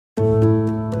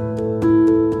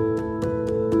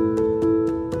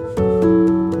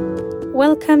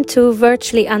Welcome to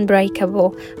Virtually Unbreakable,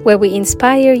 where we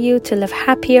inspire you to live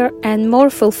happier and more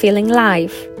fulfilling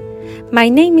life. My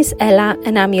name is Ella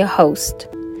and I'm your host.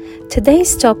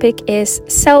 Today's topic is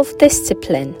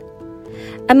self-discipline.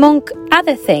 Among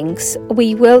other things,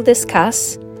 we will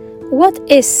discuss what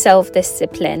is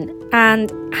self-discipline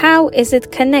and how is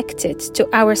it connected to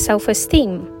our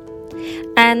self-esteem,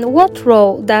 and what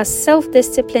role does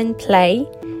self-discipline play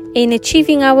in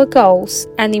achieving our goals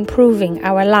and improving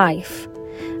our life.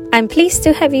 I'm pleased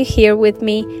to have you here with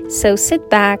me, so sit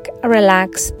back,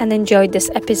 relax, and enjoy this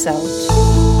episode.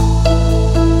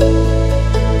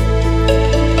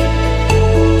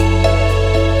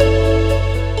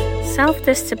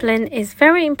 Self-discipline is a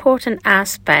very important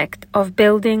aspect of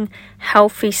building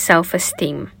healthy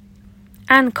self-esteem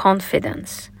and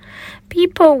confidence.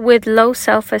 People with low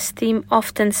self-esteem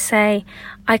often say,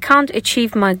 I can't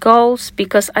achieve my goals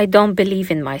because I don't believe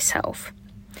in myself.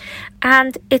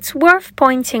 And it's worth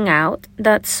pointing out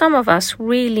that some of us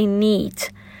really need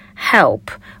help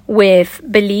with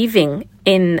believing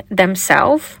in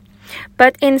themselves.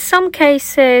 But in some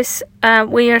cases,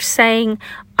 we are saying,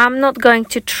 I'm not going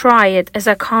to try it as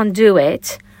I can't do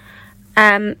it.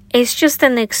 It's just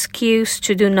an excuse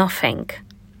to do nothing,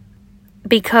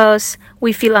 because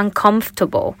we feel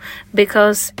uncomfortable,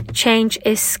 because change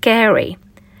is scary.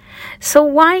 So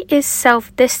why is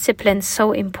self-discipline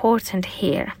so important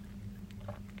here?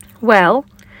 Well,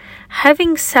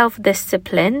 having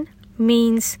self-discipline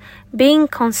means being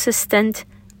consistent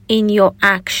in your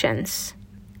actions.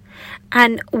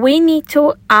 And we need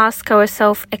to ask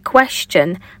ourselves a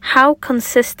question: how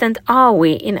consistent are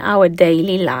we in our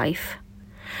daily life?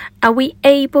 Are we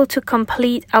able to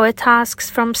complete our tasks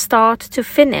from start to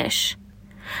finish?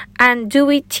 And do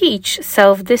we teach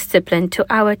self-discipline to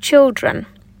our children?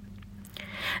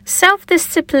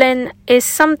 Self-discipline is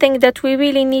something that we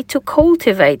really need to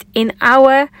cultivate in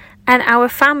our and our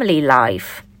family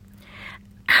life.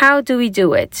 How do we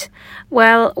do it?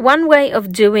 Well, one way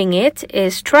of doing it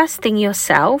is trusting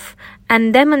yourself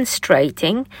and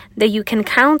demonstrating that you can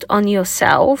count on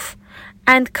yourself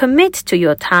and commit to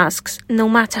your tasks no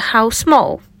matter how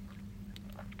small.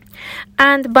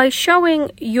 And by showing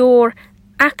your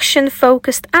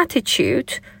action-focused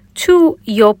attitude to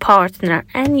your partner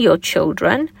and your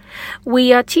children,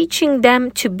 we are teaching them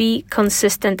to be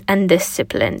consistent and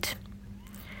disciplined.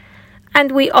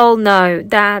 And we all know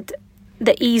that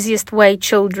the easiest way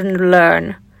children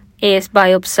learn is by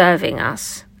observing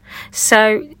us.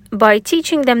 So by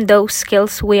teaching them those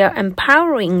skills, we are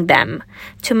empowering them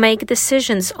to make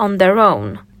decisions on their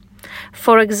own.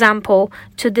 For example,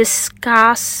 to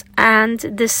discuss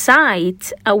and decide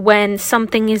when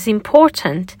something is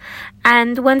important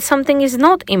and when something is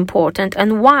not important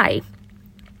and why.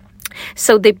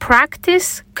 So they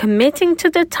practice committing to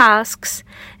the tasks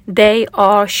they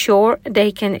are sure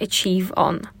they can achieve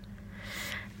on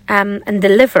and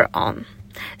deliver on.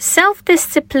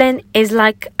 Self-discipline is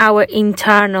like our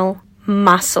internal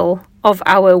muscle of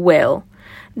our will.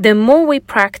 The more we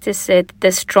practice it,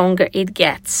 the stronger it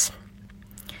gets.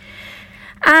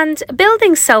 And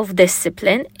building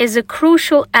self-discipline is a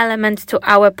crucial element to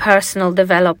our personal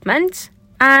development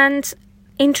and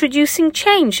introducing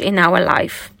change in our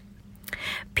life.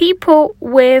 People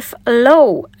with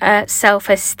low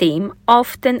self-esteem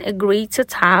often agree to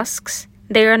tasks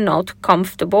they are not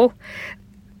comfortable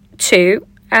to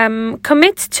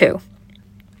commit to.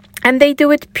 And they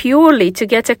do it purely to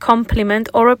get a compliment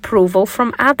or approval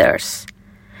from others.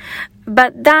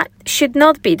 But that should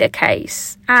not be the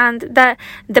case, and that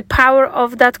the power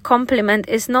of that compliment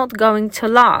is not going to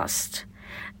last.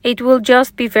 It will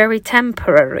just be very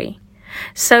temporary.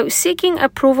 So seeking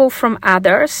approval from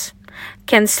others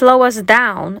can slow us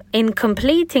down in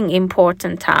completing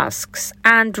important tasks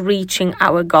and reaching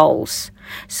our goals.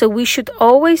 So we should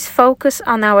always focus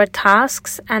on our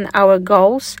tasks and our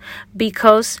goals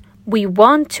because we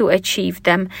want to achieve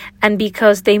them and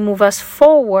because they move us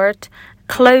forward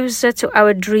closer to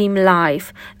our dream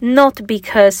life, not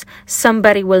because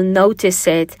somebody will notice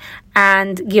it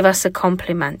and give us a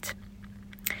compliment.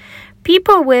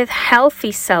 People with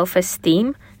healthy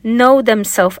self-esteem know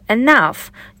themselves enough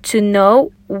to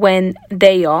know when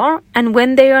they are and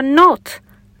when they are not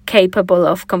capable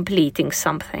of completing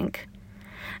something.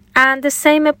 And the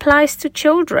same applies to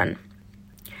children.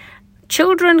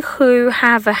 Children who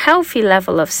have a healthy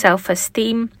level of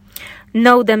self-esteem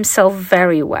know themselves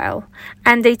very well,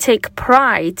 and they take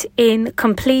pride in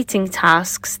completing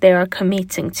tasks they are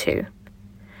committing to.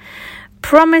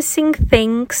 Promising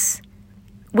things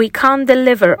we can't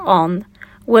deliver on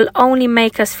will only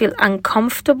make us feel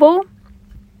uncomfortable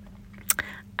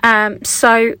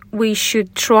So we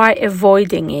should try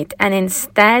avoiding it and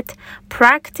instead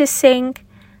practicing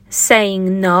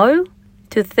saying no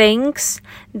to things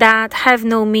that have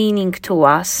no meaning to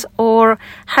us or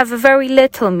have very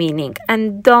little meaning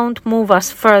and don't move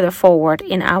us further forward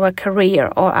in our career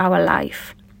or our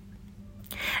life.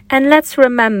 And let's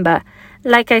remember,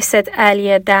 like I said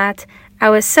earlier, that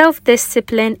our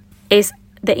self-discipline is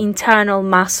the internal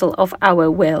muscle of our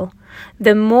will.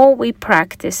 The more we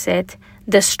practice it,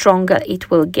 the stronger it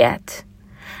will get.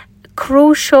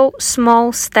 Crucial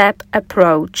small step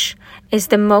approach is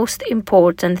the most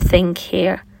important thing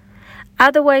here.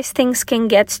 Otherwise, things can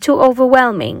get too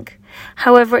overwhelming.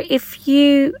 However, if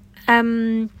you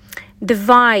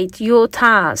divide your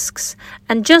tasks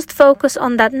and just focus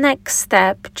on that next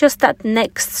step, just that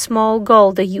next small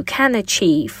goal that you can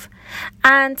achieve,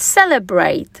 and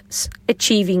celebrate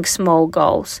achieving small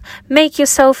goals, make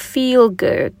yourself feel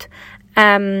good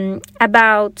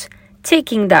about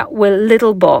ticking that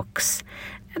little box.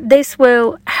 This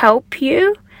will help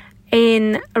you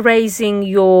in raising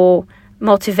your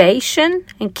motivation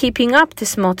and keeping up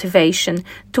this motivation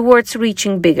towards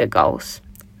reaching bigger goals.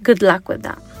 Good luck with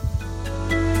that.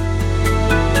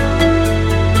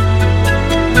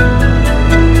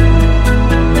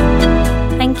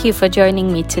 Thank you for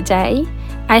joining me today.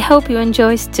 I hope you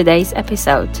enjoyed today's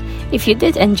episode. If you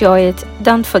did enjoy it,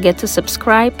 don't forget to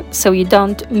subscribe so you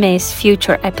don't miss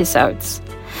future episodes.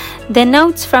 The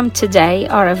notes from today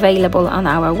are available on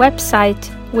our website,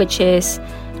 which is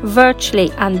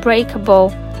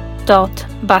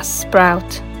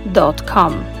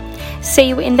virtuallyunbreakable.buzzsprout.com. See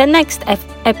you in the next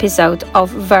episode of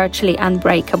Virtually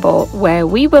Unbreakable, where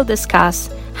we will discuss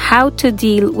how to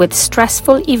deal with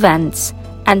stressful events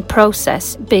and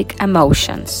process big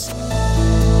emotions.